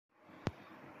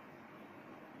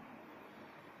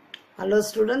Hello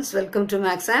students, welcome to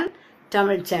Max and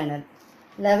Tamil channel.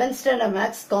 11th standard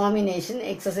Max combination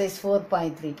exercise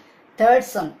 4.3. Third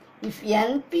sum. If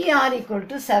NPR equal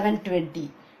to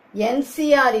 720,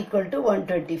 NCR equal to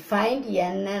 120, find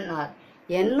N and R.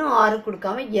 N R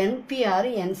கொடுக்காம NPR,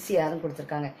 NCR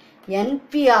கொடுத்திருக்காங்க.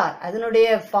 NPR அதனுடைய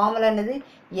formula என்னது?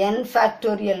 N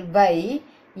factorial by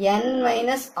N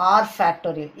minus R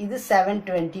factorial. இது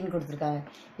 720 கொடுத்திருக்காங்க.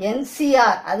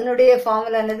 NCR அதனுடைய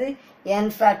formula என்னது? N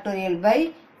factorial by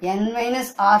N minus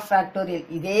R factorial.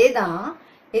 இதே தான்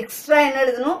எக்ஸ்ட்ரா என்ன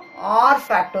எழுதணும்? R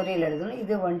factorial எழுதணும்.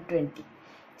 இது 120.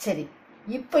 சரி,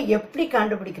 இப்போ எப்படி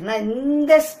கண்டுபிடிக்கணும்னா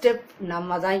இந்த ஸ்டெப்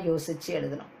நம்ம தான் யோசிச்சு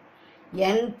எழுதணும்.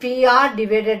 NPR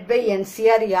divided by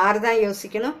NCR யார் தான்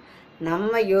யோசிக்கணும்?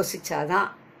 நம்ம யோசிச்சாதான்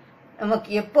நமக்கு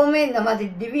எப்பவுமே இந்த மாதிரி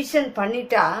டிவிஷன்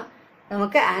பண்ணிட்டா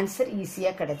நமக்கு ஆன்சர்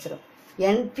ஈஸியாக கிடைச்சிடும்.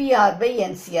 NPR by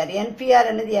NCR. NPR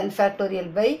என்னது? N factorial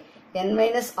by N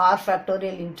minus R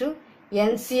factorial into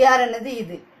NCR என்னது?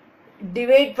 இது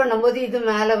டிவைட் பண்ணும்போது இது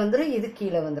மேலே வந்துடும், இது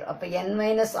கீழே வந்துடும். அப்போ N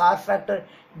minus R factorial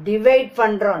divide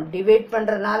பண்ணுறோம். டிவைட்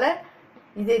பண்ணுறதுனால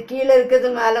இது கீழே இருக்கிறது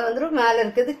மேலே வந்துடும், மேலே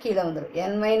இருக்கிறது கீழே வந்துடும்.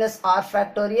 N minus R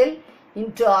factorial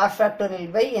into R factorial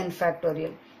by N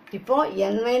factorial. இப்போ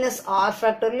N minus R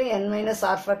factorial N minus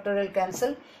R factorial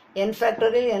cancel, N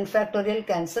factorial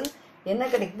cancel. என்ன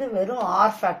கிடைக்குது? வெறும் R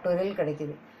factorial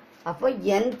கிடைக்குது. அப்போ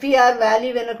NPR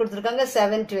வேல்யூ என்ன கொடுத்துருக்காங்க?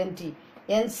 720.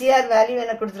 NCR வேல்யூ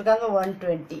என்ன கொடுத்துருக்காங்க?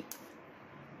 120.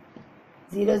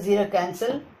 0 0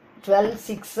 cancel. 12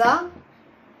 6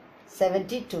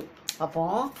 72. அப்போ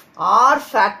R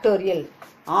factorial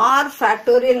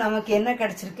நமக்கு என்ன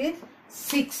கிடைச்சிருக்கு?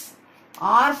 6.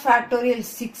 R factorial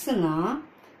 6னா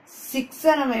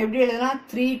 6 நம்ம எப்படி எழுதலாம்?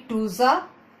 3 2s are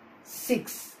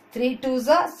 6. 3 2s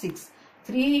are 6.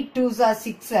 3 2s are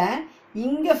 6.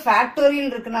 இங்க ஃபேக்டோரியல்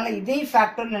இருக்கனால இதே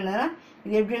ஃபேக்டோரியல் என்னன்னா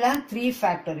இது எப்படிலாம் 3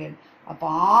 ஃபேக்டோரியல். அப்போ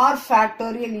R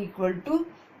factorial equal to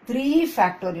 3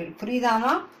 factorial.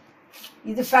 புரியுதாமா?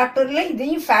 இது ஃபேக்டோரியல்,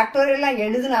 இதையும் ஃபேக்டோரியல்லாம்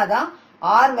எழுதுனாதான்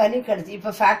R வேல்யூ கிடைச்சி.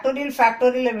 இப்போ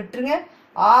ஃபேக்டோரியல் விட்டுருங்க.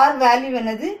 R வேல்யூ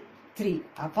என்னது? 3.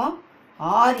 அப்போ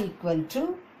R ஈக்குவல் டு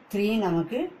 3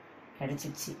 நமக்கு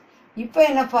கிடைச்சிச்சு. இப்போ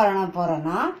என்ன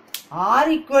போறோம்னா R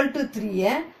ஈக்குவல் டு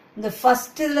 3 இந்த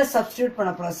ஃபர்ஸ்ட் இதுல சப்ஸ்டியூட் பண்ண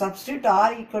போறோம். Substitute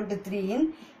R equal to 3 in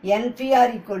NPR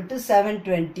equal to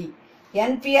 720.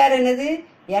 NPR என்னது?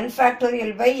 N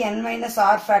factorial by N minus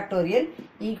R factorial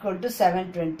equal to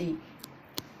 720.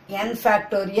 N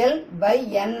factorial by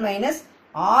N minus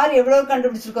R எவ்வளவு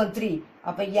கண்டுபிடிச்சிருக்கோம்? 3.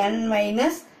 அப்ப N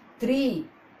minus 3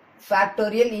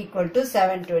 factorial equal to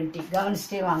 720.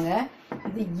 கவனிச்சிட்டே வாங்க.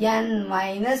 இது N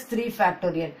minus 3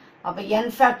 factorial. அப்ப N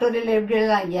factorial எப்படி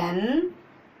எழுதலாம்?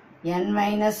 N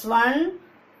minus 1,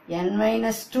 N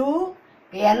minus 2,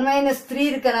 N minus 3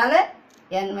 இருக்கனால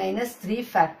N minus 3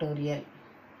 factorial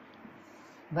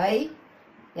by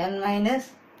N minus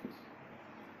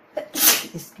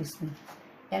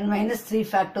N minus 3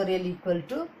 factorial equal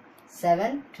to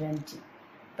 720.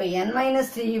 இப்போ N minus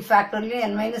 3 factorial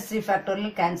N minus 3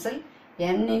 factorial cancel.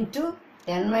 N into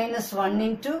N minus 1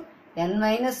 into N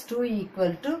minus 2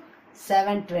 equal to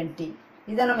 720.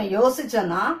 இதை நம்ம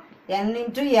யோசிச்சோம்னா N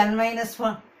into N minus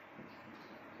 1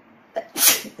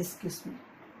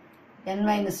 N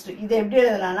minus 2 இது எப்படி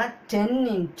எழுதலாம்னா 10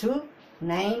 into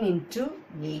 9 into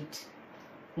 8.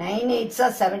 9 8s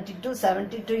are 72.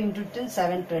 72 into 10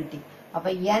 720. அப்ப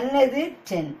N எது?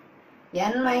 10.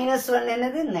 N minus 1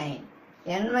 என்னது? 9.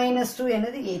 N minus 2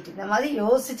 என்னது? 8. இந்த மாதிரி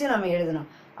யோசிச்சு நம்ம எழுதணும்.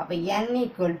 அப்ப N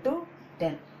equal to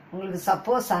 10. உங்களுக்கு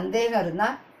சப்போஸ் சந்தேகம் இருந்தா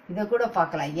இதை கூட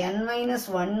பார்க்கலாம். N minus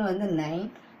 1 வந்து 9.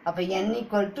 அப்ப N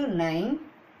equal to 9.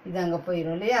 இது அங்க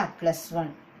போயிடும் இல்லையா? plus 1.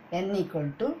 N equal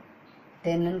to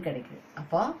 10 கிடைக்குது.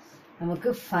 அப்போ நமக்கு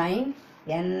find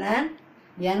N and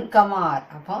N, R.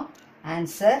 அப்போ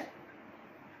answer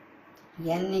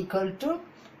N equal to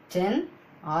 10,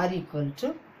 R equal to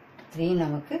 3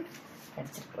 நமக்கு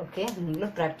கிடைச்சிருக்கு. ஓகே,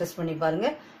 நீங்களும் ப்ராக்டிஸ் பண்ணி பாருங்க.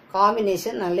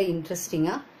 காம்பினேஷன் நல்ல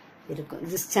இன்ட்ரெஸ்டிங்கா இருக்கும்.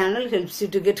 This channel helps you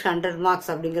to get 100 marks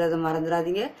அப்படிங்கறத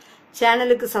மறந்துடாதீங்க.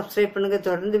 சேனலுக்கு சப்ஸ்கிரைப் பண்ணுங்க.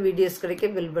 தொடர்ந்து வீடியோஸ் கிடைக்க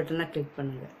பெல் பட்டனை கிளிக்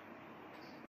பண்ணுங்க.